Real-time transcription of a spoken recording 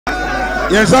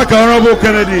Yes, I can Honorable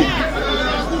Kennedy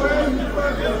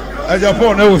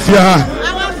Agyapong na ofia.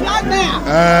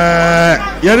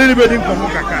 You didn't be in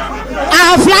Komukaka.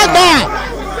 I flag there.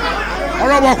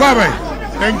 Honorable Kwame,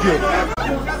 thank you.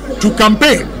 To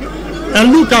campaign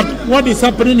and look at what is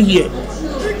happening here.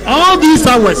 All these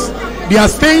hours, they are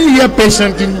staying here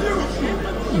patiently,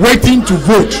 waiting to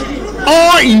vote,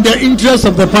 all in the interest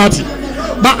of the party.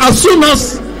 But as soon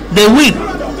as they win,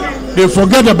 they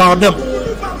forget about them.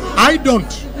 I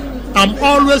don't. I'm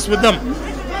always with them.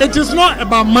 It is not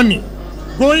about money,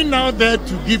 going out there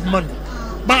to give money,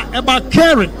 but about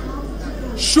caring,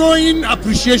 showing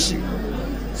appreciation,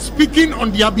 speaking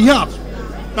on their behalf.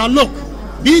 Now look,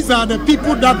 these are the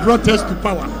people that brought us to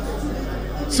power.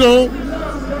 So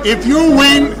if you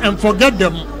win and forget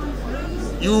them,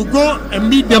 you go and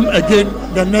meet them again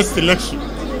the next election.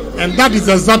 And that is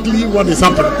exactly what is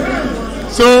happening.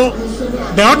 So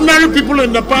the ordinary people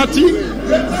in the party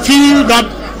feel that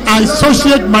I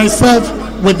associate myself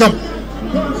with them.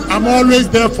 I'm always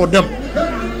there for them.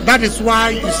 That is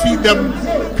why you see them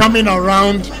coming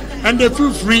around, and they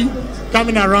feel free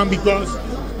coming around because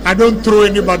I don't throw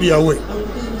anybody away.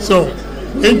 So,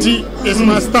 Enti is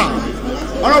my star.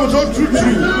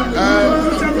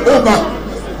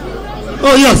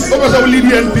 Oh yes,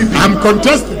 I'm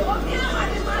contesting.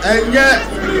 And yeah,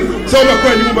 so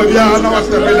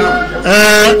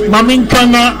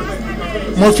Maminkana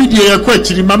Mofidi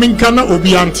Yakwechiri, Maminkana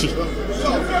Obianti.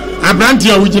 Abranti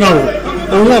original.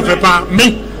 Oh, Papa,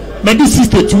 me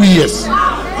 62 years.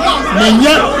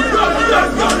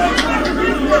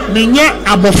 Menya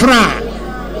abofra.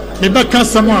 Me beka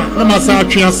sama na masa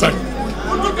atwiasa.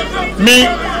 Me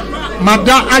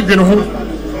mada adwene ho.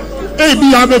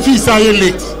 Ebi abefi say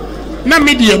late. Na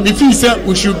media me feel say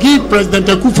we should give President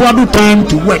Akufo-Addo time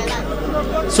to work.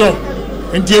 So,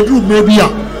 and the group maybe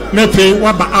na pay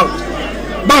waba out.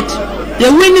 But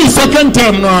the winning second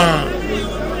time now,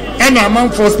 and a man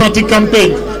for starting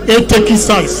campaign, a take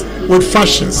size with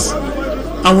fashions.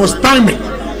 I was timing.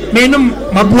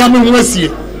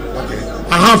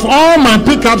 I have all my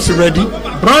pickups ready,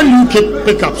 brand new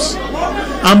pickups.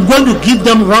 I'm going to give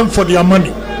them run for their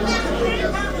money.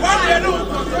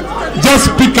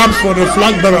 Just pickups for the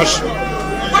flag bearers.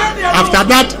 After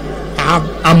that,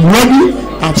 I'm ready.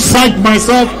 I've psyched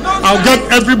myself. I'll get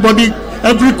everybody,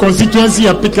 every constituency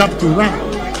a pickup to run.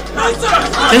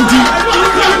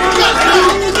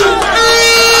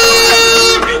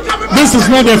 This is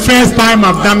not the first time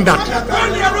I've done that.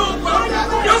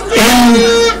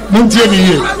 In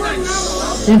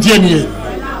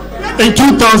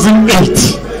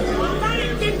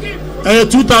 2008,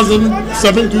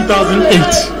 2007,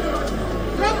 2008,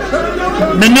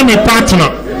 my name is partner.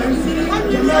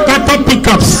 Tata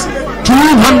pickups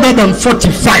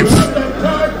 245.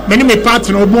 My name is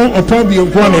partner upon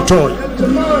the toy.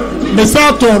 The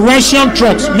South Russian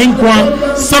trucks,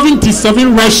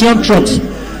 77 Russian trucks.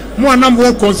 More number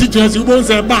of constituencies who won't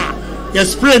say bar. You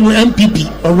spray with MPP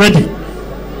already,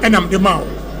 and I'm the man.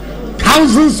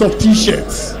 Thousands of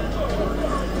T-shirts.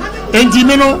 And you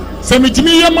know,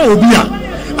 Semitimi Yama Obia.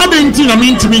 I didn't think I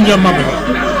mean to me Yama.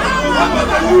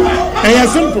 And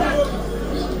simple.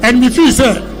 And if you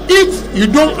say, if you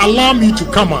don't allow me to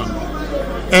come on,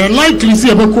 and likely see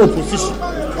a opposition.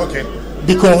 Okay.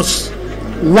 Because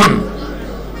one,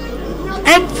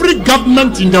 every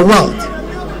government in the world,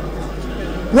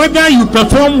 whether you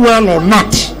perform well or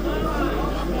not,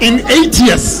 in 8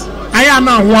 years, I am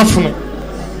now Wafno,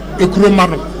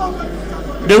 Ekuromano.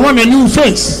 They want a new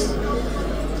face.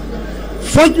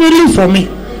 Fortunately for me,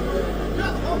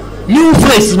 new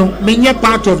face, no, me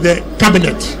part of the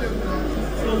cabinet.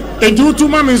 A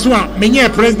Jutuma Miswa, me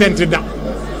president da.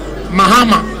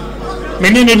 Mahama,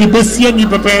 menene ni besia ni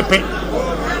pepepe.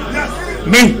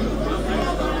 Me,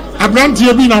 Abranti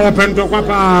ebi na wapento kwa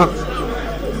pa.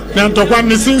 Na ntokwa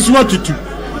nisinsu atutu.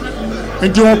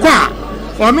 Nti okwa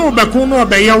ono beko no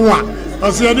obeye wo a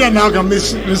ose de na aga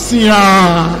mesi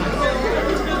a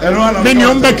me ni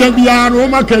ombeka bia no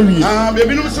maka wi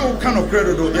bebi no se o ka no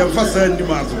credo do ye mfa sa ndi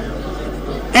mazo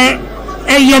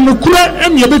ye no kura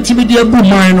emi ebetimi de abu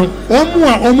man no omu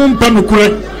a omu mpa no kura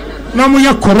na mo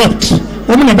ya corrupt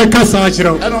omu na beka sa a kire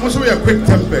and omu so ye quick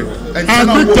tempered and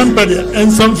quick tempered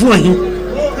and samfu ahi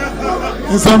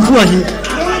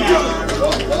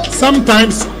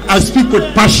sometimes I speak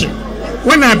with passion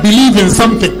when I believe in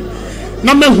something.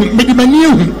 Na me a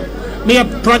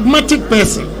pragmatic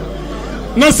person.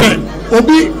 Na say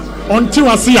obi onti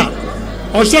wasia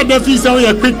o share the fees say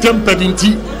we quick tempered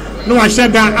nti no I share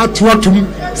that atoatum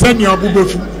say ne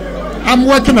obubefu. I'm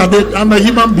working at it. I'm a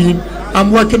human being.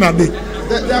 I'm working at it.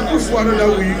 The Akufo-Addo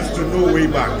that we used to know way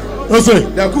back. What's it?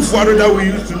 The Akufo-Addo that we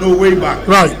used to know way back.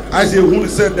 Right. I say who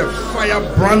said the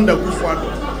firebrand Akufo-Addo.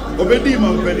 Obedi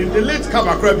Mambedi, the late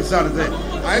Kabakra Bisan said,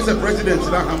 I as a president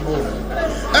that humble.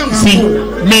 See,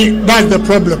 me, that's the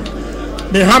problem.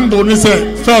 The humble is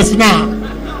first now.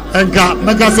 And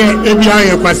Maka say,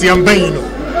 ABI Kwasiambe,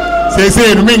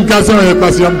 say, remain Casa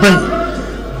Kwasiambe.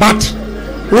 But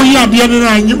we are the other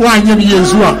 1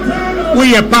 years.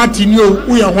 We are party new,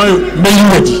 we are well, may you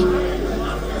ready.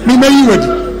 Me, may you ready.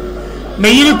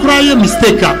 May you cry a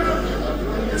mistake.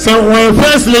 So, when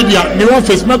first lady at the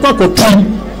office, Maka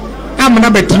come. I'm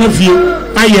not betting of you.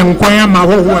 I am quiet, my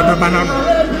whole banana.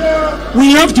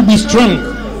 We have to be strong.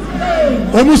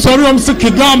 Almost sorry, I'm saying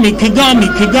Kigami.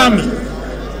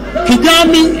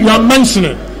 Kigami, you are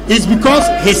mentioning is because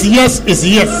his yes is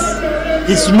yes,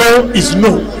 his no is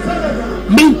no.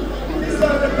 Me,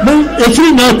 if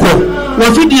you know,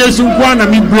 what you do is you want to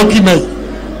be broken.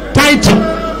 Title,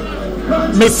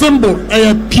 my symbol,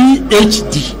 a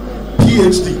PhD.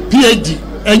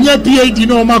 And your PhD,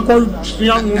 no, my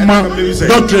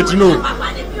doctorate, no.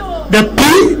 The P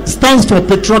stands for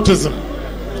patriotism.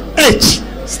 H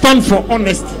stands for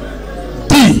honesty.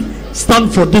 D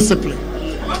stands for discipline.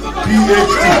 PhD. Yes.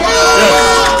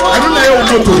 I don't know your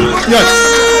motto. Yes.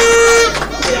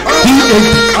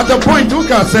 PhD. At the point, who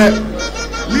can say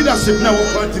leadership now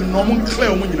is normal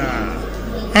clear.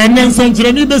 And then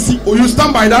Sanjani Bessi. Oh, you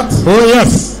stand by that? Oh,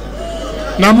 yes.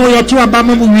 Namo ya tu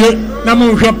abama muye.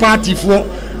 Namo uja party for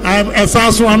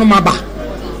esasu anumaba.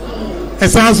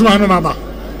 Esasu anumaba.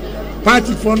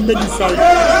 Party for the decide.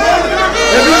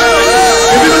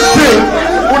 If you say,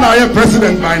 when I am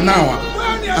president by now,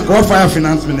 I go fire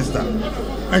finance minister.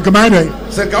 And come on,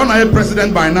 say, when I am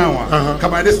president by now,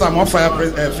 come by this time, I fire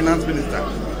finance minister.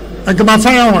 And come on,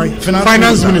 fire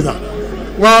finance minister.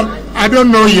 Well, I don't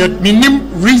know yet.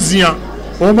 Minim reason,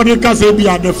 somebody can say,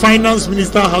 the finance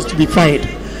minister has to be fired.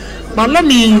 But let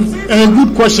me, a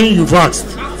good question you've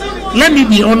asked. Let me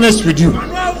be honest with you.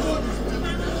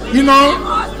 You know,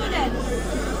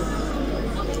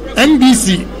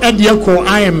 NBC Ediako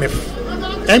IMF,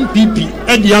 MPP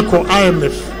Ediako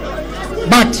IMF,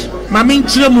 but Mamin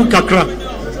Chiremu Kakra,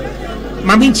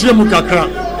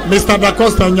 Mr. Da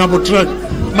Costa Nyabotrek,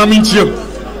 Mamin Chiremu,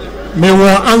 may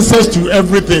want answers to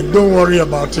everything. Don't worry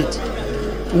about it.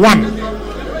 One,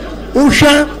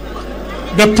 Usha,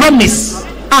 the promise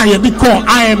I be called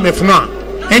IMF now,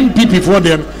 NPP for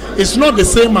them, it's not the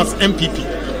same as MPP.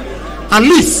 At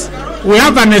least we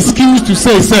have an excuse to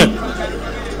say, sir.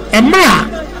 Emma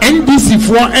NBC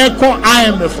for Echo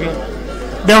IMF.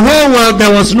 The whole world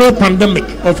there was no pandemic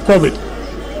of COVID.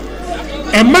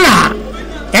 Emma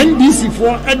NBC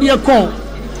for Echo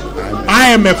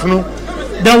IMF.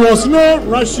 There was no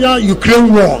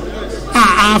Russia-Ukraine war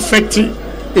affecting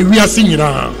we are seeing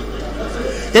now.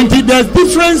 And there's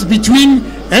difference between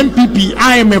MPP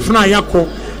IMF now Yako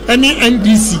any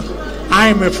NBC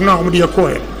IMF now with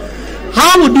Yako.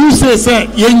 How would you say, sir,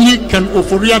 Yenyi can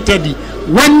Ophoria Teddy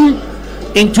when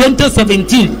in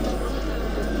 2017,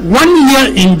 1 year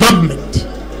in government,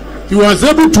 he was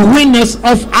able to win us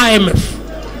off IMF?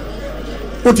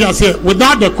 What you say,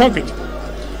 without the COVID,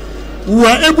 we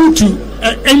were able to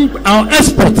our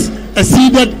exports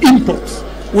exceeded imports.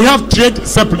 We have trade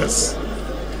surplus.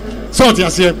 So what you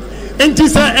say, and it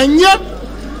is a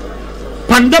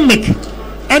pandemic,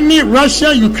 any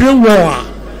Russia-Ukraine war.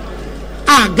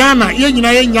 Ghana,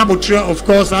 of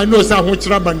course, I know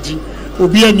Sahutra Banji will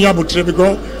be a Nyabutre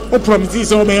because who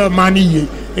promises all their money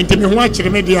into me watch the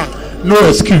media, no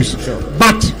excuse.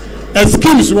 But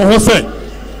excuse was said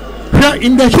here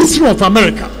in the history of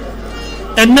America.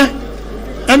 And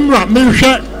Emra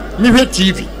Mirror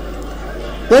TV.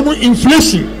 Over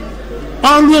inflation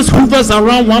always hovers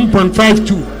around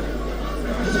 1.52.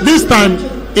 This time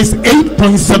is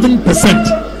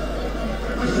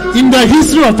 8.7%. In the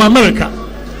history of America,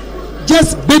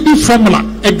 just baby formula,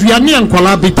 Adriani and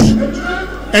Kolabiti,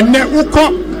 and then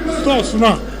Uko stores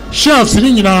now, shelves in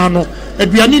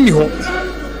Adriani Niho,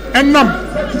 and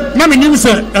Nami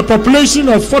say a population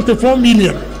of 44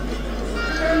 million.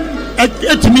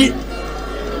 To me,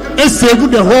 it's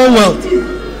saved the whole world.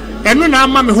 And when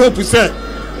I'm hope to say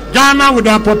Ghana with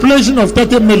a population of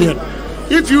 30 million,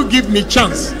 if you give me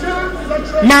chance,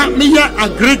 now me a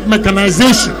great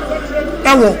mechanization.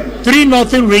 Our 3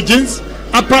 northern regions,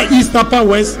 Upper East, Upper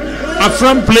West,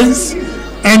 Afram Plains,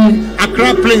 and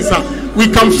Accra Plains. We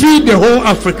can feed the whole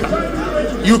Africa.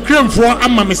 Ukraine for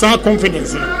Amamisa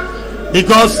confidence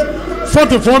because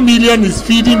 44 million is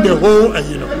feeding the whole,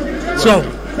 So,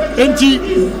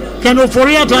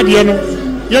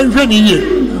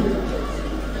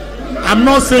 I'm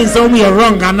not saying some we are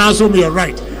wrong and also we are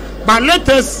right, but let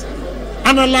us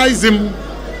analyze him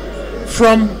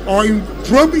from or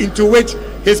probe into it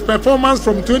his performance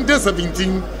from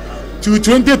 2017 to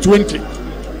 2020.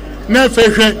 Now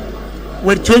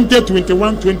with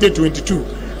 2021, 2022,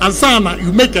 and Sana,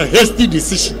 you make a hasty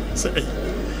decision.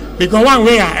 Because one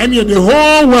way, any of the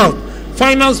whole world,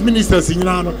 finance ministers in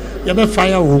Ghana, you have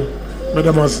fire home.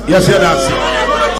 Yes, sir, that's it.